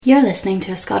You're listening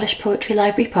to a Scottish Poetry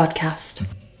Library podcast.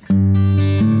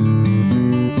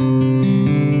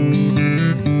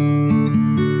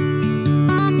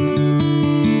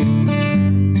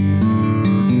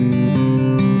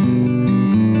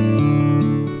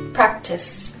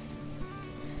 Practice.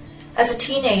 As a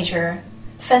teenager,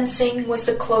 fencing was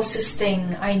the closest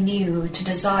thing I knew to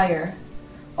desire.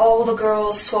 All the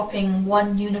girls swapping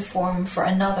one uniform for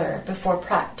another before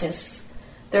practice,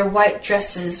 their white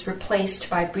dresses replaced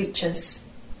by breeches.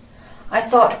 I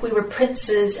thought we were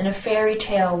princes in a fairy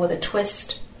tale with a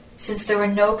twist, since there were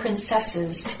no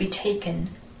princesses to be taken,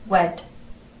 wed.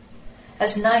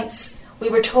 As knights, we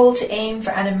were told to aim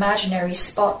for an imaginary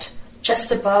spot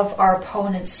just above our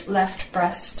opponent's left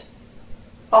breast.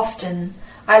 Often,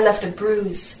 I left a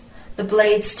bruise, the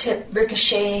blade's tip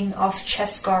ricocheting off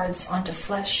chest guards onto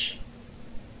flesh.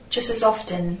 Just as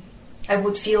often, I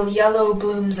would feel yellow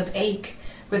blooms of ache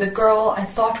where the girl I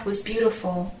thought was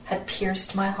beautiful had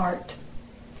pierced my heart.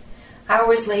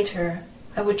 Hours later,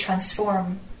 I would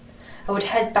transform. I would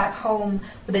head back home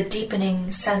with a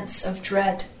deepening sense of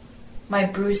dread, my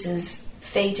bruises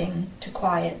fading to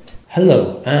quiet.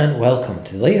 Hello and welcome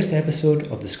to the latest episode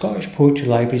of the Scottish Poetry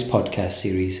Library's podcast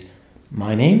series.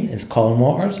 My name is Colin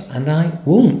Waters and I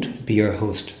won't be your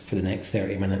host for the next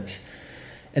 30 minutes.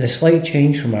 In a slight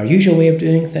change from our usual way of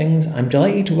doing things, I'm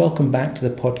delighted to welcome back to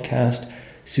the podcast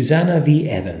Suzannah V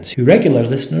Evans, who regular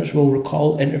listeners will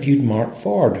recall interviewed Mark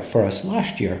Ford for us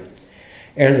last year.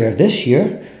 Earlier this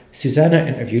year, Suzannah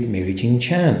interviewed Mary Jean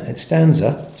Chan at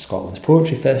StAnza, Scotland's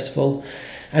Poetry Festival,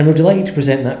 and we're delighted to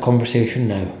present that conversation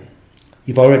now.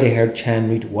 You've already heard Chan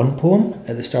read one poem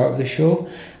at the start of the show,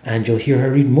 and you'll hear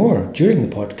her read more during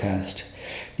the podcast.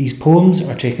 These poems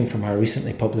are taken from her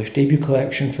recently published debut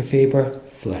collection for Faber,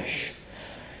 Flèche.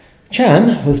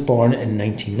 Chan was born in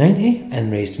 1990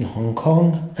 and raised in Hong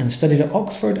Kong and studied at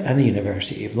Oxford and the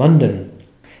University of London.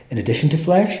 In addition to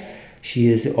Flèche, she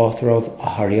is the author of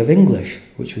A Hurry of English,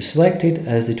 which was selected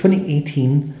as the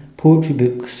 2018 Poetry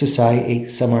Books Society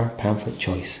Summer Pamphlet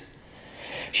Choice.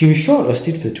 She was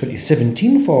shortlisted for the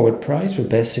 2017 Forward Prize for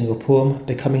Best Single Poem,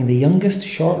 becoming the youngest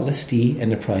shortlistee in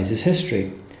the prize's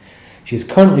history. She is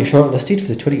currently shortlisted for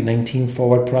the 2019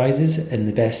 Forward Prizes in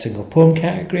the Best Single Poem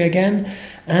category again,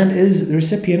 and is the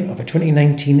recipient of a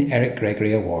 2019 Eric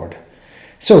Gregory Award.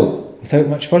 So, without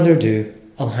much further ado,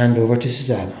 I'll hand over to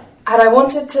Suzannah. And I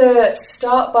wanted to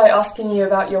start by asking you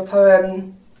about your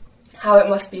poem, How It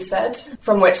Must Be Said,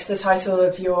 from which the title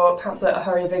of your pamphlet, A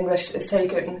Hurry of English, is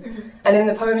taken. Mm-hmm. And in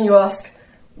the poem you ask,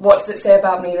 what does it say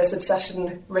about me, this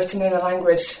obsession written in a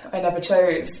language I never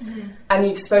chose? Mm-hmm. And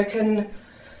you've spoken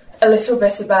a little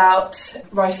bit about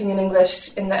writing in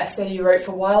English in the essay you wrote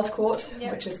for Wild Court,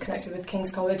 yep, which is connected with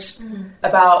King's College, mm-hmm,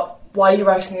 about why you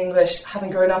write in English, having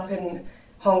grown up in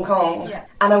Hong Kong. Yeah.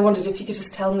 And I wondered if you could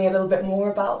just tell me a little bit more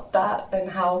about that and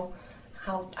how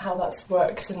that's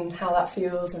worked and how that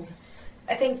feels. And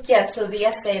I think, so the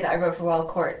essay that I wrote for Wild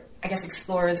Court, I guess,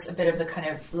 explores a bit of the kind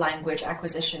of language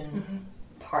acquisition, mm-hmm,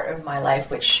 part of my life,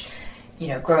 which,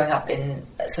 growing up in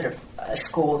sort of a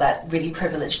school that really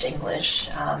privileged English,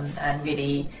 and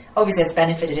really, obviously, it's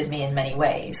benefited me in many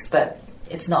ways, but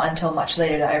it's not until much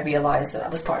later that I realized that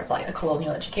was part of like a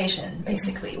colonial education,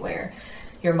 basically, mm-hmm, where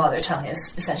your mother tongue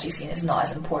is essentially seen as not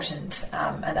as important,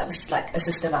 and that was like a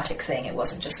systematic thing. It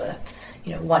wasn't just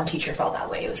one teacher felt that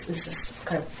way. It was this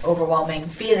kind of overwhelming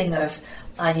feeling of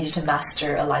I needed to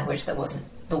master a language that wasn't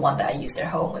the one that I used at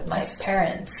home with my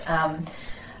parents.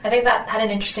 I think that had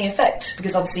an interesting effect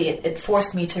because obviously it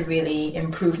forced me to really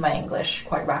improve my English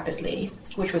quite rapidly,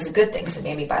 which was a good thing because it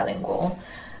made me bilingual.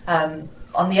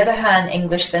 On the other hand,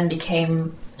 English then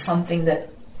became something that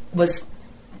was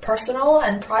personal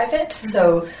and private. Mm-hmm.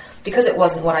 So because it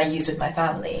wasn't what I used with my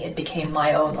family, it became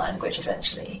my own language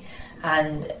essentially.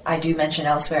 And I do mention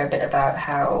elsewhere a bit about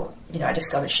how, I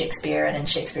discovered Shakespeare, and in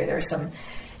Shakespeare there was some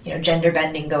gender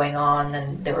bending going on,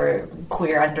 and there were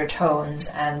queer undertones,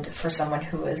 and for someone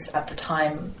who was at the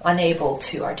time unable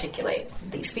to articulate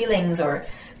these feelings or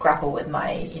grapple with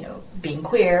my, being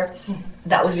queer,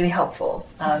 that was really helpful.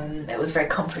 It was very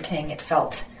comforting. It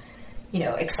felt,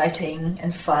 exciting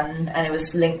and fun, and it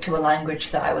was linked to a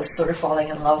language that I was sort of falling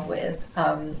in love with.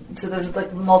 So there was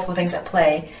like multiple things at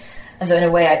play. And so in a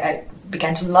way, I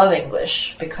began to love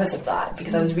English because of that,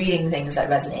 because I was reading things that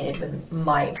resonated with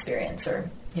my experience or,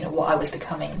 what I was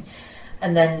becoming.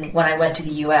 And then when I went to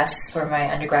the US for my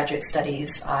undergraduate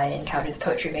studies, I encountered the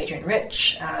poetry of Adrienne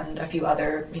Rich and a few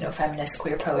other, feminist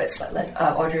queer poets like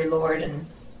Audre Lorde and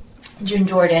June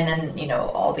Jordan and,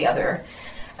 all the other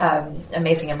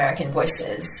amazing American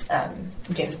voices,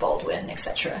 James Baldwin,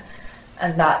 etc.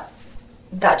 And that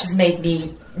that just made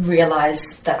me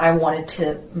realize that I wanted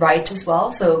to write as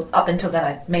well. So up until then,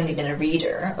 I'd mainly been a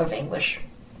reader of English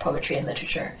poetry and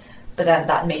literature, but then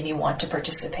that made me want to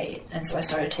participate, and so I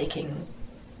started taking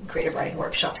creative writing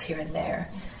workshops here and there.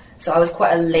 So I was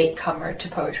quite a late comer to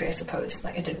poetry, I suppose.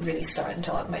 Like, I didn't really start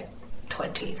until like my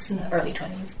 20s, early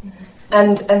 20s.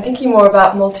 And thinking more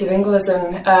about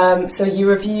multilingualism, so you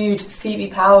reviewed Phoebe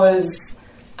Power's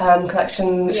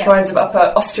collection Shrines of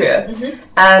Upper Austria,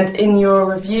 and in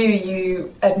your review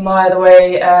you admire the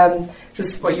way,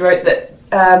 this is what you wrote,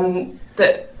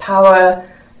 that Power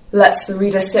lets the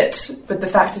reader sit with the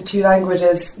fact of two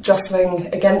languages jostling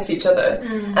against each other,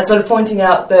 and sort of pointing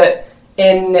out that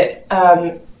in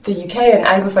the UK and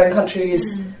Anglophone countries,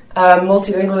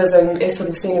 multilingualism is sort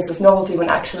of seen as this novelty when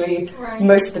actually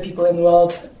most of the people in the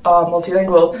world are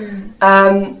multilingual.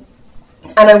 And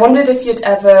I wondered if you'd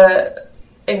ever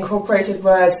incorporated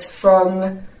words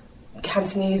from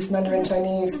Cantonese, Mandarin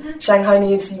Chinese,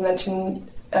 Shanghainese. You mentioned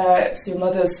it's your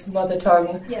mother's mother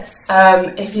tongue. Yes.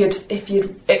 If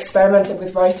you'd experimented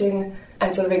with writing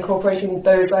and sort of incorporating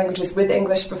those languages with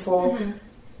English before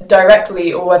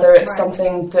directly, or whether it's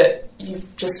something that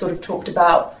you've just sort of talked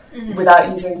about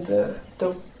without using the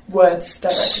words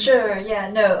directly. Sure. Yeah.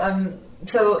 No.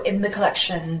 So in the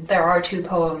collection, there are two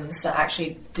poems that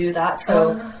actually do that.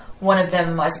 So one of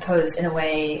them, I suppose, in a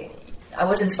way, I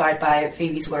was inspired by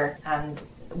Phoebe's work, and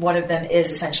one of them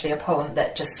is essentially a poem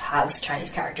that just has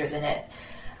Chinese characters in it.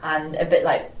 And a bit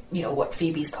like, what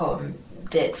Phoebe's poem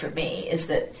did for me is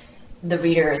that the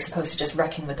reader is supposed to just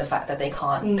reckon with the fact that they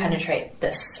can't penetrate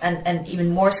this. And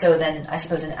even more so than, I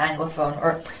suppose, an Anglophone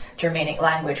or Germanic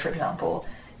language, for example,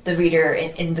 the reader,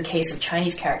 in the case of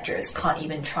Chinese characters, can't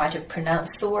even try to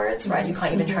pronounce the words, right? You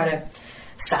can't even try to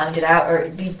sound it out, or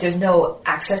there's no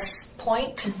access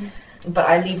point. But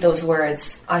I leave those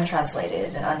words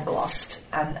untranslated and unglossed,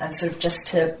 and sort of just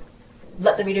to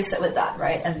let the reader sit with that,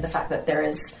 right? And the fact that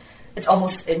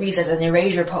it reads as an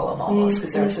erasure poem almost,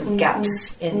 because there are sort of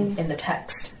gaps in the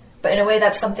text. But in a way,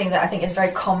 that's something that I think is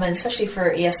very common, especially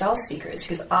for ESL speakers,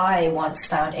 because I once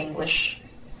found English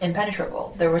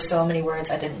impenetrable. There were so many words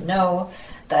I didn't know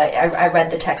that I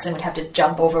read the text and would have to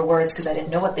jump over words because I didn't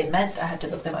know what they meant. I had to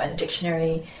look them up in a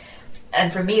dictionary.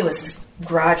 And for me, it was this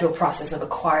gradual process of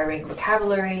acquiring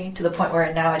vocabulary to the point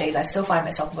where nowadays I still find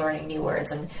myself learning new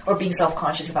words or being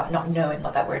self-conscious about not knowing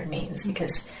what that word means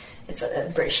because it's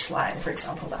a British slang, for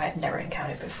example, that I've never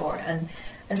encountered before. And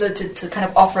so to kind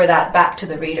of offer that back to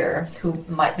the reader who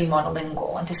might be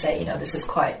monolingual and to say, this is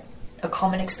quite a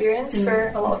common experience for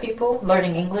a lot of people,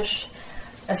 learning English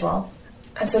as well.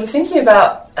 I'm sort of thinking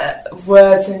about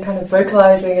words and kind of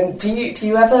vocalizing, and do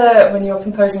you ever, when you're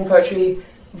composing poetry,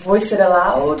 voice it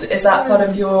aloud? Is that part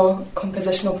of your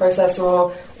compositional process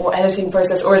or editing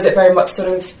process, or is it very much sort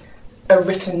of a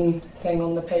written thing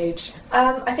on the page?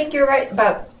 I think you're right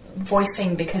about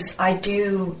voicing, because I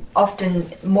do often,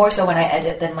 more so when I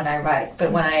edit than when I write,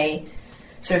 but when I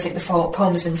sort of think the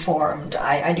poem's been formed,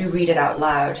 I do read it out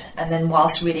loud, and then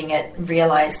whilst reading it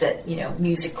realize that,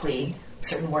 musically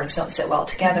certain words don't sit well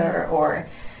together, or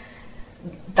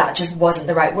that just wasn't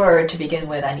the right word to begin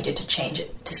with, I needed to change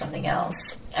it to something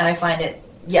else. And I find it,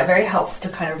 very helpful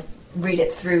to kind of read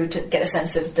it through to get a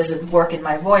sense of, does it work in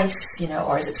my voice,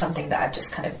 or is it something that I've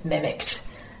just kind of mimicked?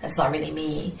 It's not really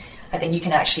me. I think you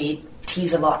can actually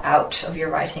tease a lot out of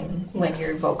your writing when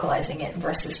you're vocalizing it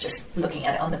versus just looking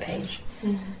at it on the page.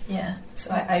 Yeah.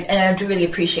 So I do really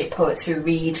appreciate poets who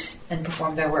read and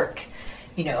perform their work,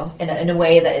 in a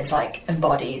way that is like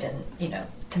embodied, and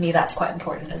to me that's quite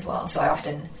important as well. So I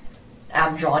often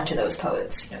am drawn to those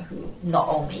poets, who not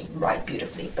only write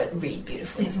beautifully but read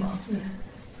beautifully as well.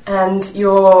 And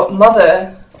your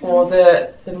mother, or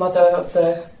the mother of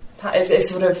is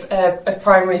sort of a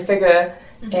primary figure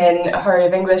in A Hurry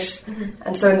of English.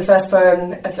 And so in the first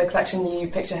poem of the collection, you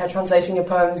picture her translating your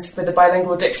poems with a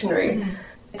bilingual dictionary.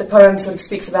 The poem sort of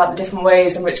speaks about the different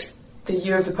ways in which the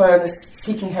you of the poem is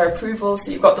seeking her approval.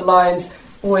 So you've got the lines,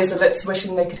 always the lips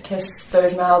wishing they could kiss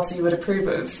those mouths you would approve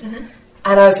of.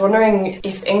 And I was wondering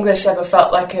if English ever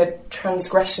felt like a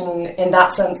transgression in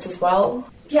that sense as well.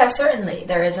 Yeah, certainly.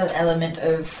 There is an element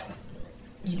of,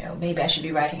 maybe I should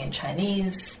be writing in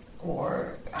Chinese,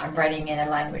 or I'm writing in a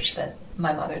language that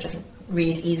my mother doesn't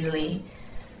read easily.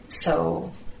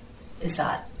 So is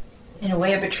that, in a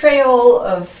way, a betrayal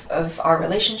of our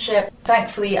relationship?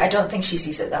 Thankfully, I don't think she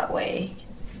sees it that way.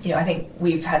 I think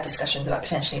we've had discussions about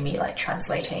potentially me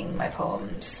translating my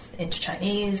poems into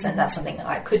Chinese, and that's something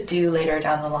I could do later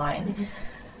down the line.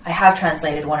 I have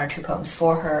translated one or two poems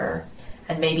for her,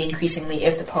 and maybe increasingly,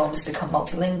 if the poems become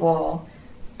multilingual,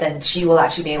 then she will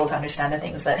actually be able to understand the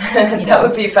things that, that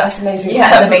would be fascinating.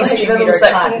 Yeah, the mainstream reader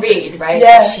can't read, right?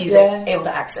 Yeah, she's able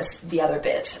to access the other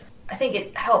bit. I think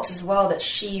it helps as well that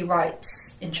she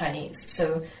writes in Chinese.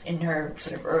 So in her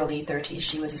sort of early 30s,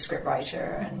 she was a script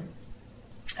writer,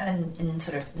 and in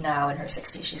sort of now in her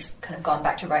 60s, she's kind of gone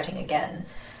back to writing again.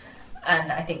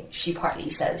 And I think she partly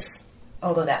says,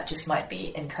 although that just might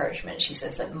be encouragement, she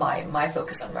says that my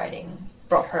focus on writing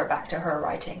brought her back to her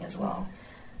writing as well.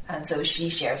 And so she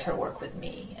shares her work with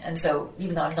me. And so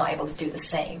even though I'm not able to do the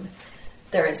same,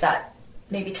 there is that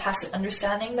maybe tacit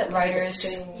understanding that writers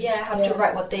have to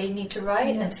write what they need to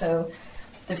write. And so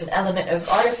there's an element of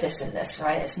artifice in this,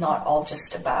 right? It's not all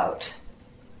just about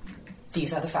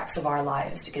these are the facts of our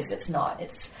lives, because it's not.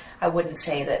 I wouldn't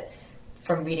say that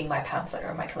from reading my pamphlet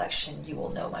or my collection, you will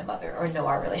know my mother or know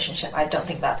our relationship. I don't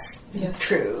think that's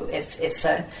true. It's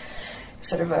a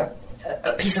sort of a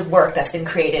piece of work that's been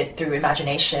created through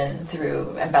imagination,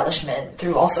 through embellishment,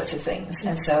 through all sorts of things.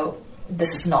 And so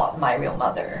this is not my real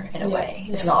mother in a way.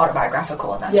 It's not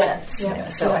autobiographical in that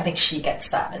sense. So I think she gets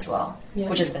that as well,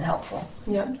 which has been helpful.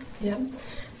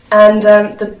 And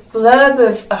the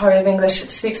blurb of A Hurry of English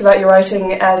speaks about your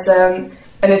writing as an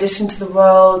addition to the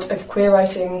world of queer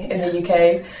writing in the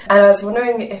UK. And I was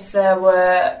wondering if there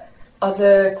were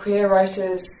other queer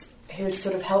writers who had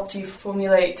sort of helped you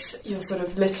formulate your sort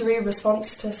of literary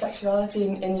response to sexuality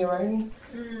in your own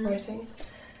writing?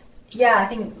 Yeah, I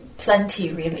think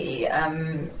plenty, really.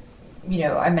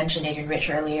 I mentioned Adrian Rich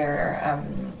earlier.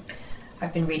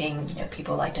 I've been reading,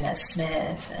 people like Danette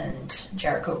Smith and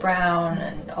Jericho Brown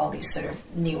and all these sort of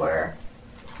newer,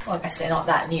 well, I say not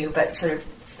that new, but sort of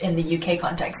in the UK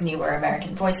context, newer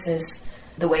American voices.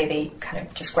 The way they kind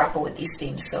of just grapple with these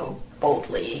themes so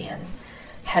boldly and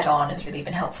head on has really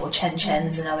been helpful. Chen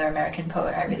Chen's another American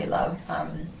poet I really love.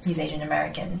 He's Asian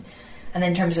American. And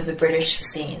then in terms of the British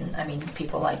scene, I mean,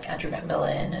 people like Andrew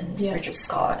Macmillan and Richard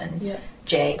Scott and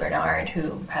Jay Bernard,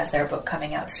 who has their book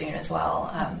coming out soon as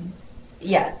well.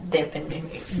 They've been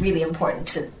really important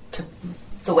to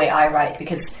the way I write,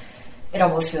 because it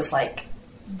almost feels like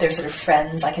they're sort of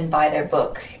friends. I can buy their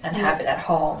book and have it at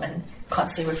home and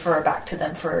constantly refer back to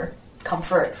them for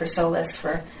comfort, for solace,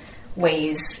 for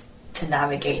ways to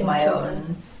navigate my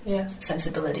own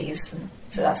sensibilities. And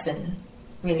so that's been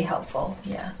really helpful.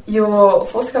 Your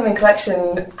forthcoming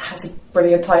collection has a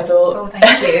brilliant title. Oh,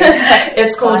 thank you.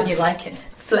 It's called You like it.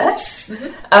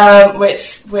 Flèche,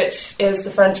 which is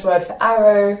the French word for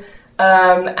arrow,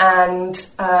 and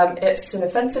it's an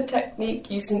offensive technique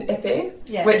used in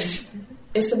épée, which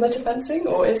is similar to fencing,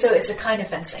 or is so it's a kind of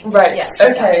fencing, right? Yes.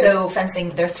 Okay. So fencing,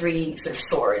 there are three sort of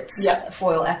swords: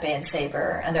 foil, épée, and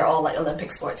saber, and they're all like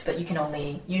Olympic sports. But you can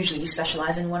only usually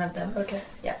specialize in one of them. Okay.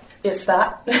 Yeah. It's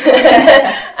that,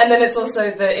 and then it's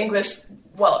also the English.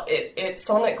 Well, it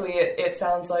sonically it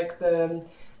sounds like the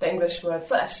English word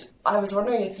flesh. I was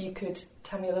wondering if you could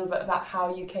tell me a little bit about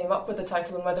how you came up with the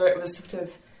title and whether it was sort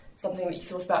of something that you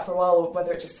thought about for a while, or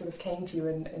whether it just sort of came to you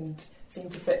and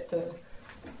seemed to fit the...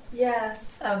 Yeah,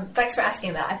 thanks for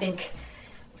asking that. I think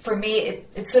for me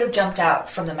it sort of jumped out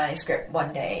from the manuscript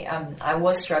one day. I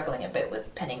was struggling a bit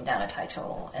with pinning down a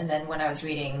title, and then when I was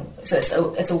reading, so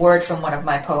it's a word from one of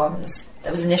my poems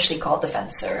that was initially called The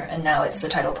Fencer, and now it's the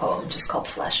title poem just called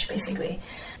Flèche, basically.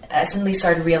 I suddenly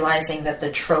started realizing that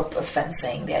the trope of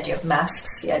fencing, the idea of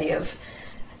masks, the idea of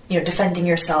defending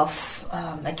yourself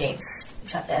against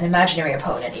an imaginary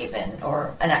opponent even,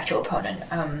 or an actual opponent,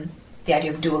 the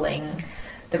idea of dueling,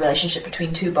 the relationship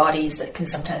between two bodies that can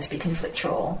sometimes be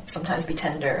conflictual, sometimes be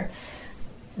tender,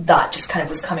 that just kind of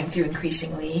was coming through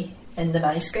increasingly in the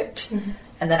manuscript. Mm-hmm.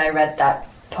 And then I read that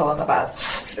poem about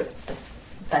sort of the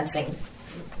fencing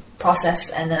process,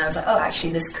 and then I was like, oh,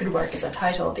 actually this could work as a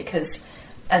title, because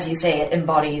as you say, it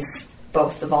embodies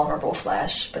both the vulnerable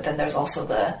flesh, but then there's also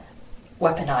the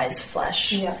weaponized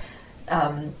flesh. Yeah.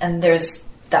 And there's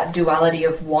that duality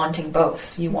of wanting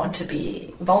both. You want to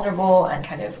be vulnerable and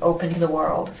kind of open to the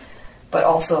world, but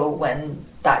also when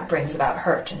that brings about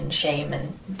hurt and shame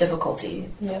and difficulty,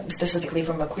 specifically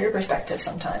from a queer perspective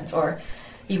sometimes, or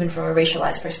even from a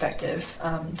racialized perspective,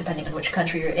 depending on which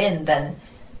country you're in, then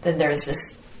there is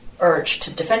this urge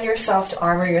to defend yourself, to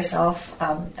armor yourself,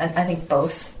 and I think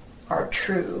both are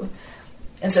true.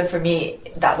 And so for me,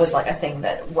 that was like a thing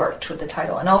that worked with the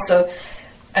title. And also,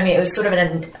 I mean, it was sort of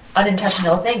an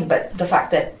unintentional thing, but the fact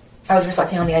that I was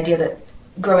reflecting on the idea that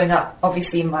growing up,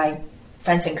 obviously my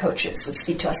fencing coaches would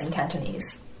speak to us in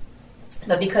Cantonese.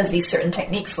 But because these certain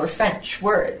techniques were French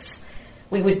words,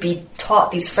 we would be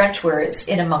taught these French words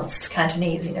in amongst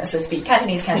Cantonese, so it'd be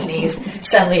Cantonese,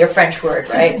 suddenly a French word,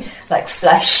 right? Like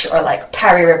flèche, or like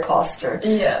parry riposte, or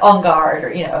en garde,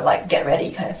 or, like get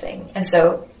ready kind of thing. And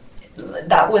so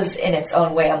that was in its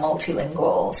own way a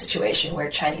multilingual situation where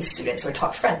Chinese students were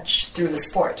taught French through the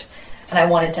sport. And I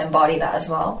wanted to embody that as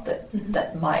well,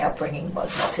 that my upbringing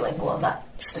was multilingual in that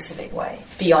specific way,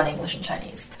 beyond English and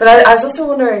Chinese. But I was also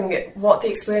wondering what the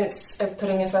experience of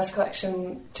putting your first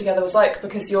collection together was like,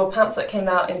 because your pamphlet came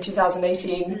out in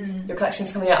 2018, your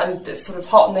collection's coming out and it's sort of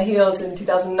hot on the heels in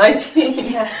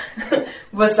 2019. Yeah.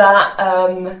 Was that,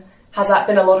 has that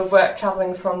been a lot of work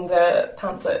travelling from the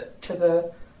pamphlet to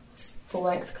the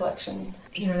full-length collection?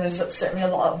 You know, there's certainly a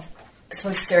lot of, I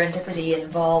suppose, serendipity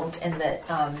involved in that.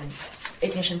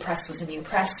 Ignition Press was a new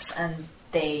press, and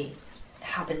they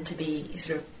happened to be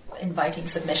sort of inviting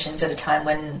submissions at a time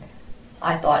when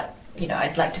I thought, you know,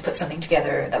 I'd like to put something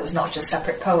together that was not just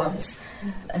separate poems.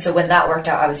 And so when that worked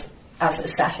out, I was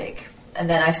ecstatic. And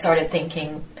then I started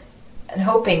thinking and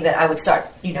hoping that I would start,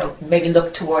 you know, maybe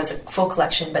look towards a full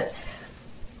collection, but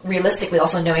realistically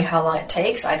also knowing how long it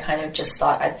takes, I kind of just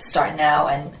thought I'd start now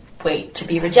and wait to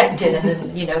be rejected and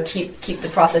then, you know, keep the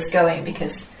process going,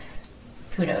 because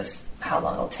who knows how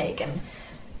long it'll take. And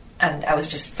I was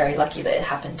just very lucky that it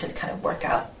happened to kind of work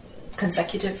out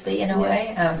consecutively in a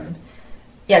way.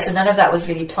 So none of that was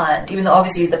really planned, even though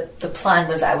obviously the plan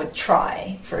was I would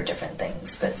try for different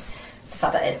things, but the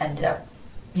fact that it ended up,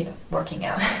 you know, working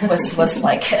out was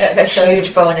like a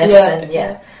huge bonus.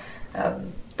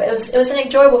 But it was an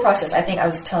enjoyable process. I think I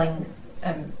was telling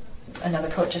another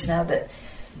poet just now that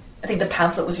I think the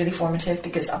pamphlet was really formative,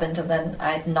 because up until then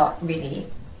I had not really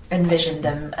envisioned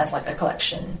them as like a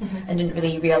collection, and didn't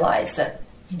really realize that,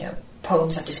 you know,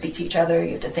 poems have to speak to each other.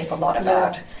 You have to think a lot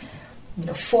about you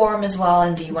know, form as well,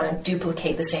 and do you want to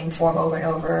duplicate the same form over and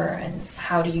over, and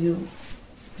how do you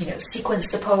know,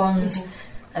 sequence the poems.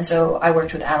 And so I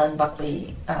worked with Alan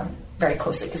Buckley very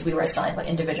closely, because we were assigned like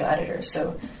individual editors.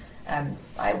 So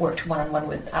I worked one-on-one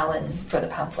with Alan for the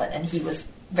pamphlet, and he was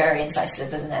very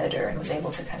incisive as an editor and was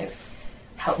able to kind of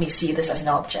help me see this as an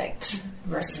object,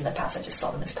 versus in the past I just saw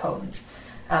them as poems,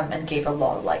 and gave a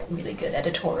lot of like really good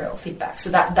editorial feedback. So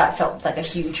that felt like a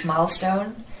huge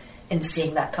milestone in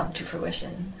seeing that come to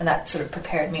fruition, and that sort of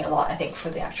prepared me a lot, I think, for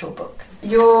the actual book.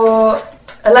 You're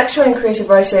a lecturer in creative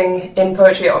writing in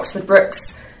poetry at Oxford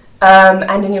Brookes,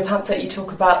 and in your pamphlet you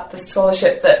talk about the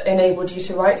scholarship that enabled you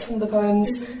to write some of the poems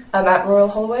at Royal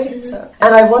Holloway.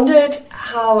 And I wondered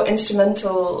how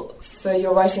instrumental for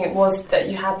your writing it was that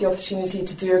you had the opportunity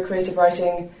to do a creative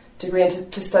writing degree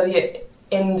and to study it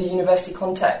in the university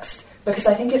context. Because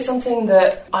I think it's something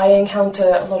that I encounter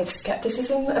a lot of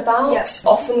scepticism about,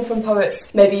 often from poets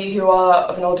maybe who are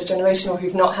of an older generation or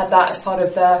who've not had that as part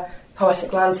of their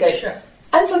poetic landscape.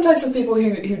 And sometimes from people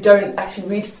who don't actually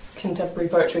read contemporary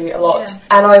poetry a lot.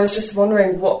 And I was just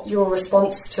wondering what your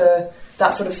response to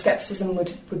that sort of scepticism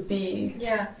would be.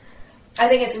 Yeah, I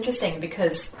think it's interesting,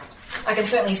 because I can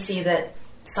certainly see that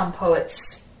some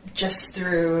poets, just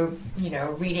through, you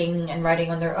know, reading and writing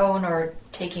on their own, or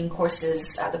taking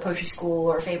courses at the Poetry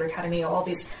School or Faber Academy, or all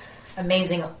these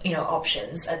amazing, you know,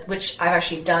 options, which I've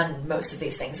actually done most of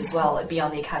these things as well. Like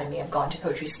beyond the academy, I've gone to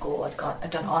Poetry School,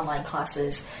 I've done online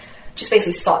classes, just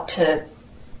basically sought to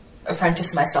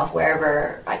apprentice myself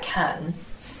wherever I can.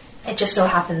 It just so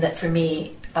happened that for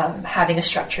me, having a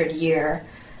structured year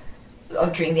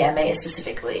during the MA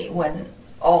specifically, when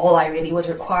all I really was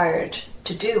required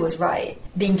to do was write,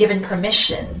 being given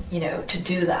permission, you know, to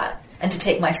do that and to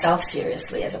take myself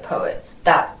seriously as a poet,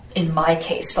 that in my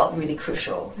case felt really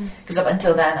crucial. Because up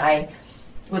until then I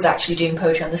was actually doing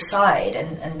poetry on the side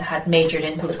and had majored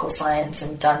in political science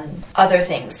and done other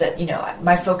things that, you know,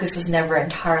 my focus was never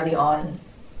entirely on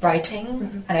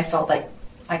writing, and I felt like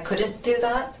I couldn't do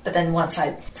that. But then once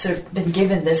I'd sort of been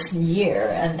given this year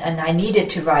and I needed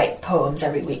to write poems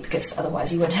every week, because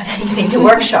otherwise you wouldn't have anything to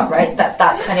workshop, right? That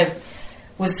kind of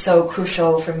was so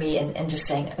crucial for me, and just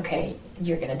saying, okay,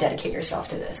 you're going to dedicate yourself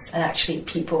to this. And actually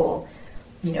people,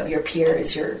 you know, your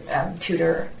peers, your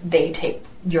tutor, they take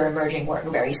your emerging work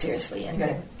very seriously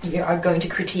and are going to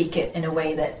critique it in a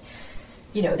way that,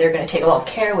 you know, they're going to take a lot of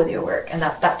care with your work. And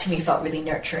that to me felt really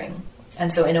nurturing.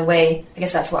 And so in a way, I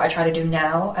guess that's what I try to do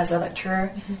now as a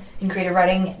lecturer in creative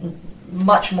writing,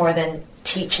 much more than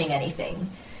teaching anything.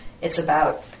 It's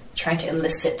about trying to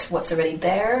elicit what's already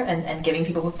there and giving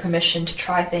people permission to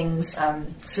try things.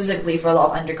 Specifically for a lot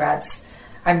of undergrads,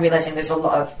 I'm realizing there's a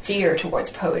lot of fear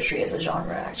towards poetry as a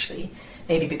genre, actually,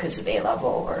 maybe because of A-level,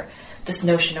 or this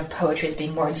notion of poetry as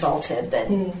being more exalted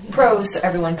than prose, so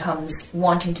everyone comes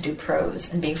wanting to do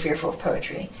prose and being fearful of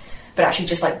poetry. But actually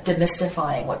just like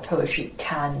demystifying what poetry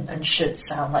can and should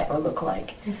sound like or look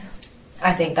like.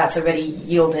 I think that's already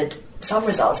yielded some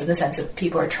results, in the sense of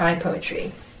people are trying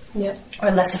poetry Yeah.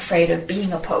 Or less afraid of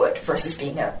being a poet versus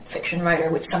being a fiction writer,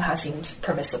 which somehow seems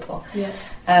permissible. Yeah.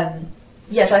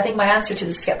 So I think my answer to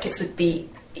the skeptics would be,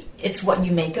 it's what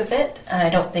you make of it, and I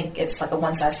don't think it's like a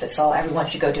one-size-fits-all, everyone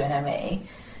should go do an MA.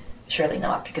 Surely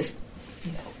not, because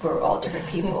we're all different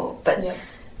people. But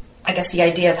I guess the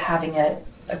idea of having a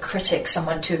critic,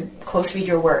 someone to close read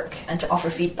your work and to offer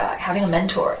feedback, having a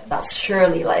mentor, that's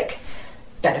surely like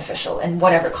beneficial in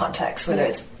whatever context, whether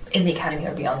it's in the academy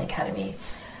or beyond the academy.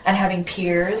 And having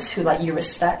peers who you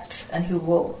respect and who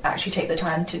will actually take the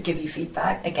time to give you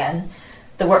feedback. Again,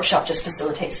 the workshop just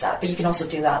facilitates that, but you can also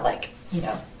do that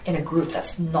in a group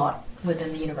that's not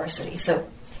within the university. So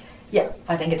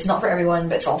I think it's not for everyone,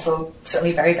 but it's also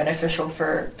certainly very beneficial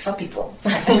for some people.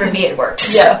 And for me, it worked.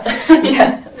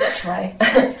 That's my...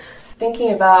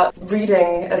 Thinking about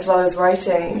reading as well as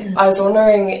writing, I was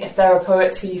wondering if there are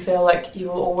poets who you feel like you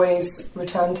will always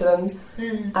return to them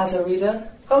as a reader.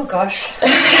 Oh gosh.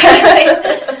 I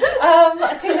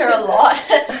think there are a lot.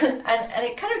 and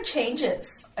it kind of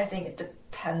changes. I think it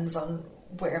depends on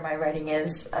where my writing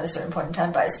is at a certain point in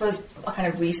time, but I suppose kind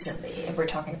of recently, if we're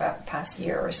talking about the past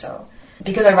year or so,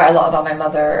 because I write a lot about my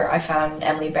mother, I found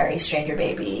Emily Berry's Stranger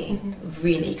Baby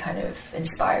really kind of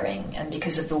inspiring, and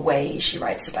because of the way she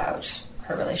writes about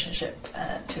her relationship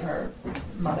to her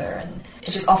mother, and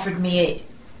it just offered me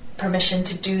permission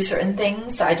to do certain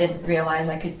things that I didn't realize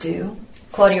I could do.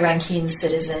 Claudia Rankine's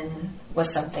Citizen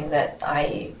was something that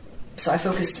I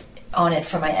focused on it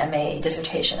for my MA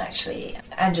dissertation actually,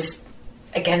 and just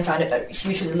again found it a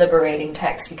hugely liberating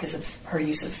text because of her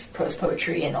use of prose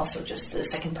poetry and also just the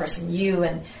second person you,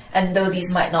 and though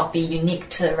these might not be unique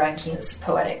to Rankine's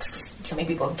poetics, 'cause so many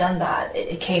people have done that,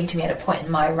 it came to me at a point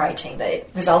in my writing that it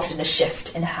resulted in a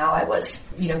shift in how I was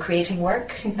creating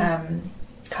work.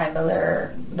 Kai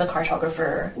Miller, the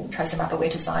cartographer, tries to map a way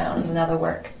to Zion is another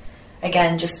work.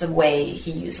 Again, just the way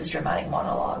he uses dramatic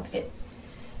monologue, it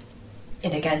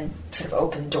again sort of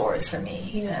opened doors for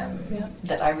me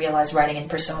that I realized writing in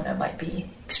persona might be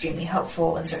extremely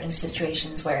helpful in certain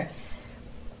situations where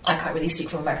I can't really speak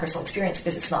from my personal experience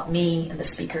because it's not me and the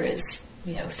speaker is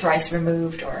thrice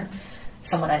removed or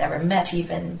someone I never met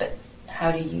even, but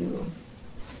how do you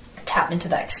tap into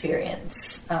that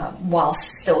experience while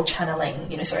still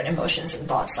channeling certain emotions and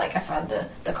thoughts? Like I found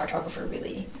the cartographer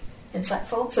really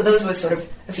insightful. So those were sort of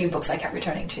a few books I kept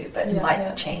returning to, but it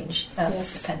might change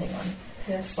depending on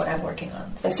what I'm working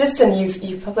on. And since then,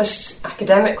 you've published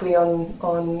academically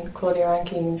on Claudia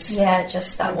Rankine's. Yeah,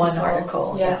 just that one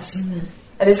article. Yes.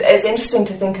 And it's interesting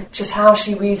to think of just how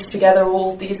she weaves together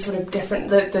all these sort of different,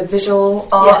 the visual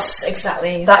arts. Yes,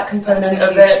 exactly. That component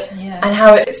of it. And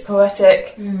how it's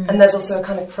poetic. And there's also a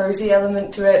kind of prosy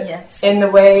element to it. Yes. In the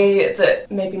way that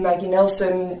maybe Maggie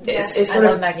Nelson is sort I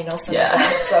love Maggie Nelson as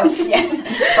well, so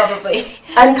probably.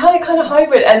 And kind of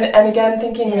hybrid. And again,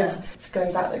 thinking of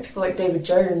going back, like people like David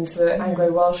Jones, the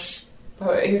Anglo-Welsh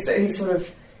poet, who's sort of,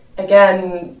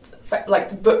 again, like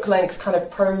the book-length kind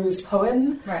of prose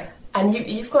poem. Right. And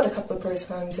you've got a couple of prose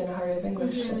poems in A Hurry of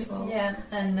English as well. Yeah,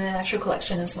 and the actual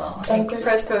collection as well. I think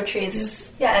prose poetry is...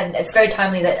 Yeah, and it's very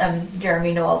timely that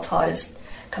Jeremy Noel Todd has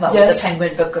come up with the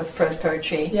Penguin Book of Prose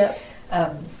Poetry. Yeah.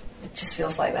 It just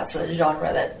feels like that's a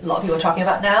genre that a lot of people are talking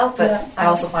about now, but I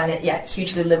also find it,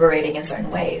 hugely liberating in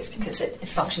certain ways because it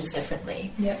functions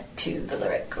differently to the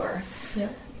lyric or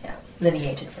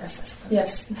lineated verse, I suppose.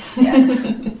 Yes.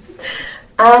 Yeah.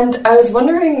 And I was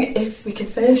wondering if we could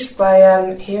finish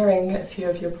by hearing a few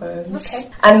of your poems. Okay.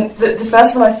 And the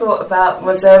first one I thought about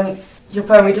was your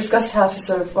poem. We discussed how to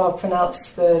sort of pronounce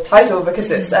the title because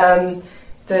it's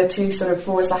the two sort of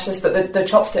forward slashes, but the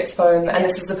Chopsticks poem. And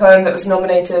this is the poem that was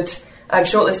nominated,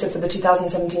 shortlisted for the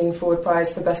 2017 Forward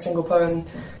Prize for Best Single Poem.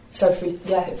 So if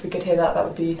we could hear that, that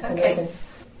would be amazing.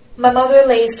 My mother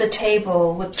lays the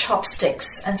table with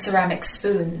chopsticks and ceramic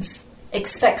spoons,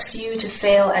 expects you to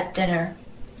fail at dinner.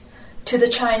 To the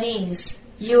Chinese,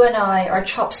 you and I are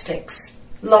chopsticks,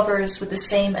 lovers with the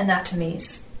same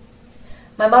anatomies.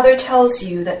 My mother tells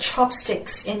you that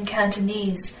chopsticks in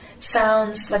Cantonese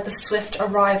sounds like the swift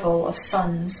arrival of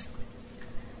suns.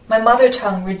 My mother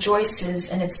tongue rejoices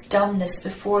in its dumbness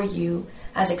before you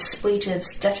as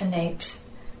expletives detonate.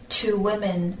 2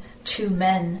 women, 2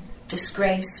 men,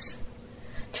 disgrace.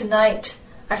 Tonight,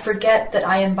 I forget that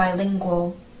I am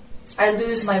bilingual. I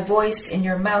lose my voice in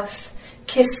your mouth,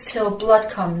 kiss till blood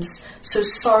comes, so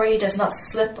sorry does not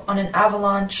slip on an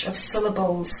avalanche of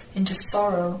syllables into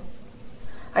sorrow.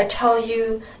 I tell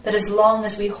you that as long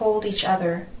as we hold each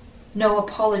other, no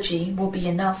apology will be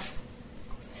enough.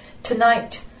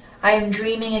 Tonight, I am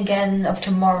dreaming again of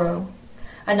tomorrow.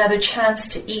 Another chance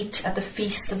to eat at the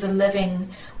feast of the living,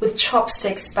 with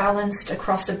chopsticks balanced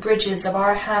across the bridges of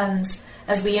our hands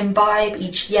as we imbibe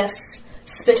each yes,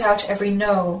 spit out every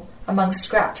no among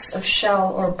scraps of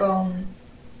shell or bone.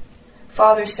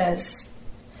 Father says,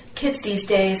 kids these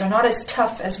days are not as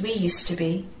tough as we used to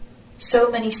be.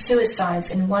 So many suicides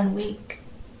in 1 week.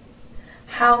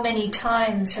 How many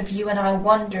times have you and I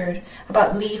wondered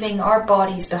about leaving our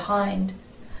bodies behind,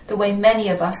 the way many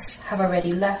of us have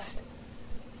already left?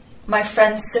 My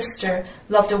friend's sister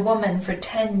loved a woman for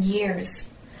 10 years,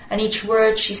 and each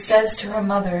word she says to her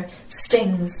mother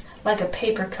stings like a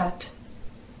paper cut.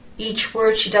 Each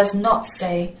word she does not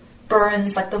say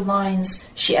burns like the lines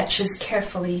she etches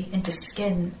carefully into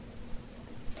skin.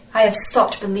 I have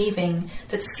stopped believing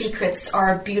that secrets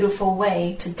are a beautiful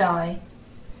way to die.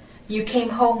 You came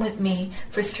home with me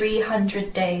for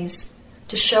 300 days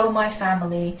to show my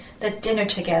family that dinner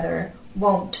together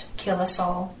won't kill us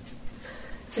all.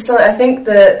 So I think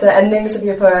the endings of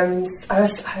your poems, I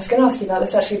was going to ask you about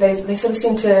this actually, they sort of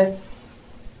seem to,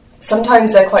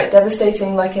 sometimes they're quite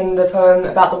devastating, like in the poem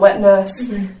about the wet nurse,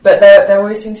 but there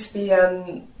always seems to be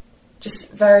just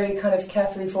very kind of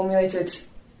carefully formulated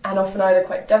and often either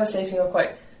quite devastating or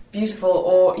quite beautiful,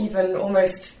 or even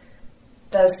almost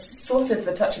there's sort of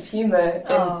a touch of humour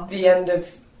in the end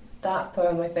of that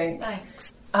poem, I think.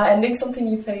 Thanks. Are endings something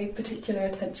you pay particular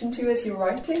attention to as you're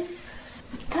writing?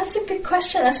 That's a good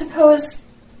question. I suppose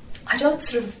I don't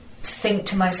sort of think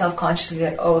to myself consciously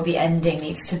that, the ending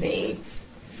needs to be,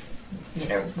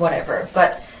 whatever.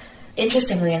 But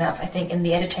interestingly enough, I think in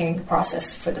the editing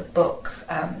process for the book,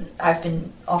 I've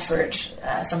been offered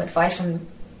some advice from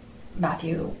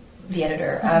Matthew, the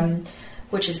editor,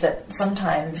 which is that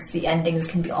sometimes the endings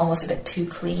can be almost a bit too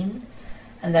clean,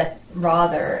 and that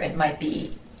rather it might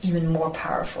be even more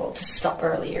powerful to stop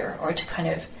earlier or to kind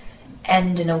of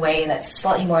end in a way that's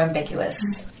slightly more ambiguous,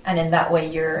 and in that way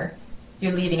you're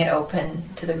leaving it open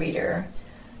to the reader,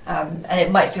 and it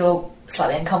might feel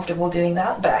slightly uncomfortable doing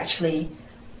that, but actually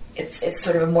it's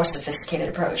sort of a more sophisticated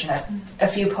approach, and a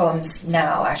few poems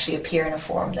now actually appear in a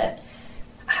form that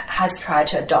has tried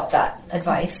to adopt that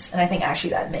advice, and I think actually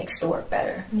that makes the work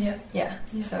better. Yeah.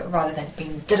 So rather than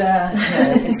being da-da,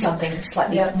 it's something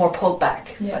slightly more pulled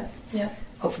back, but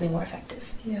hopefully more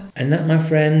effective. Yeah. And that, my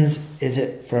friends, is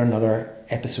it for another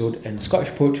episode in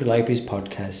Scottish Poetry Library's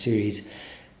podcast series.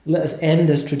 Let us end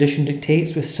as tradition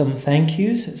dictates with some thank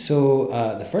yous. So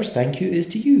the first thank you is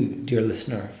to you, dear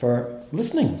listener, for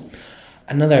listening.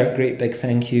 Another great big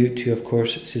thank you to, of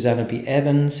course, Suzannah V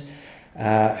Evans,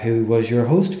 who was your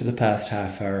host for the past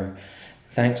half hour.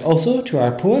 Thanks also to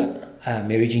our poet,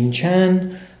 Mary Jean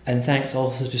Chan, and thanks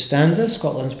also to StAnza,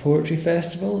 Scotland's Poetry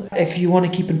Festival. If you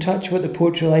want to keep in touch with what the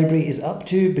Poetry Library is up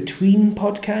to between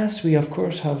podcasts, we of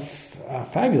course have a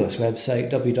fabulous website,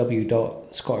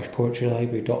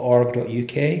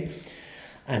 www.scottishpoetrylibrary.org.uk,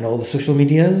 and all the social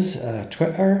medias.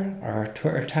 Twitter, our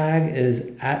Twitter tag is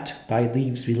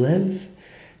 @ByLeavesWeLive.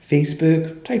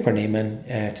 Facebook, type our name in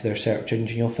to their search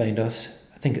engine, you'll find us.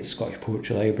 I think it's Scottish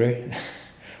Poetry Library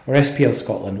or SPL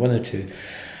Scotland, one of the two.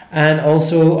 And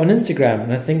also on Instagram,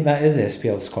 and I think that is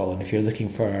SPL Scotland if you're looking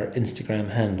for our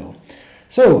Instagram handle.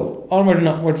 So, onward and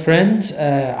upward, friends.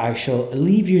 I shall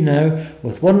leave you now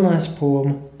with one last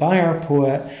poem by our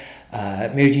poet,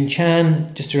 Mary Jean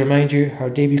Chan. Just to remind you, her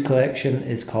debut collection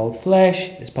is called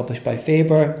Flèche. It's published by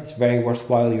Faber. It's very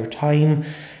worthwhile your time.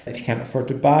 If you can't afford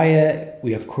to buy it,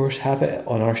 we of course have it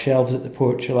on our shelves at the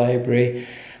Poetry Library.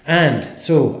 And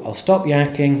so I'll stop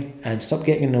yakking and stop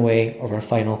getting in the way of our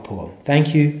final poem.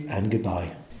 Thank you and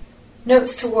goodbye.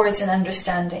 Notes towards an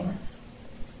understanding.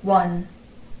 1.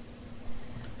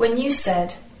 When you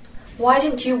said, "Why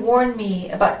didn't you warn me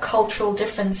about cultural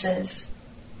differences?"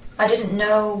 I didn't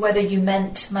know whether you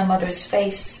meant my mother's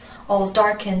face, all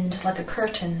darkened like a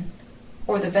curtain,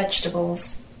 or the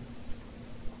vegetables.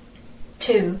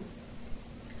 2.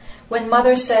 When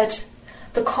mother said,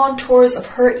 "The contours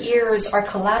of her ears are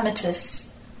calamitous,"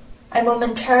 I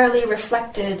momentarily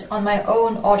reflected on my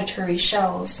own auditory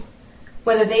shells,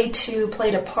 whether they too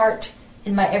played a part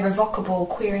in my irrevocable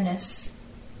queerness.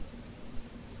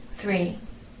 3.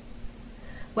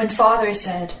 When father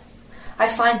said, "I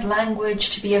find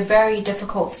language to be a very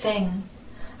difficult thing,"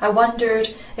 I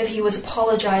wondered if he was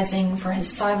apologizing for his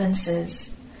silences,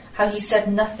 how he said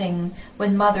nothing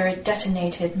when mother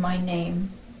detonated my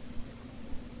name.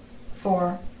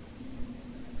 4.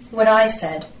 When I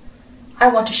said, "I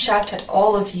want to shout at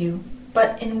all of you,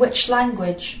 but in which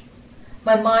language?"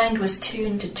 My mind was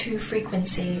tuned to two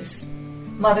frequencies,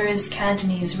 mother's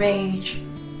Cantonese rage,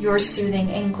 your soothing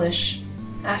English,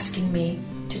 asking me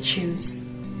to choose.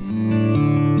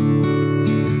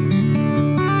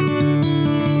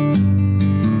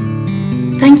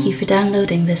 Thank you for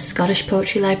downloading this Scottish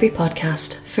Poetry Library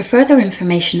podcast. For further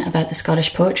information about the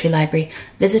Scottish Poetry Library,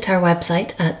 visit our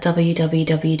website at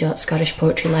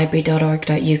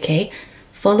www.scottishpoetrylibrary.org.uk,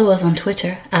 follow us on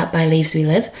Twitter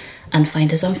 @ByLeavesWeLive, and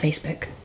find us on Facebook.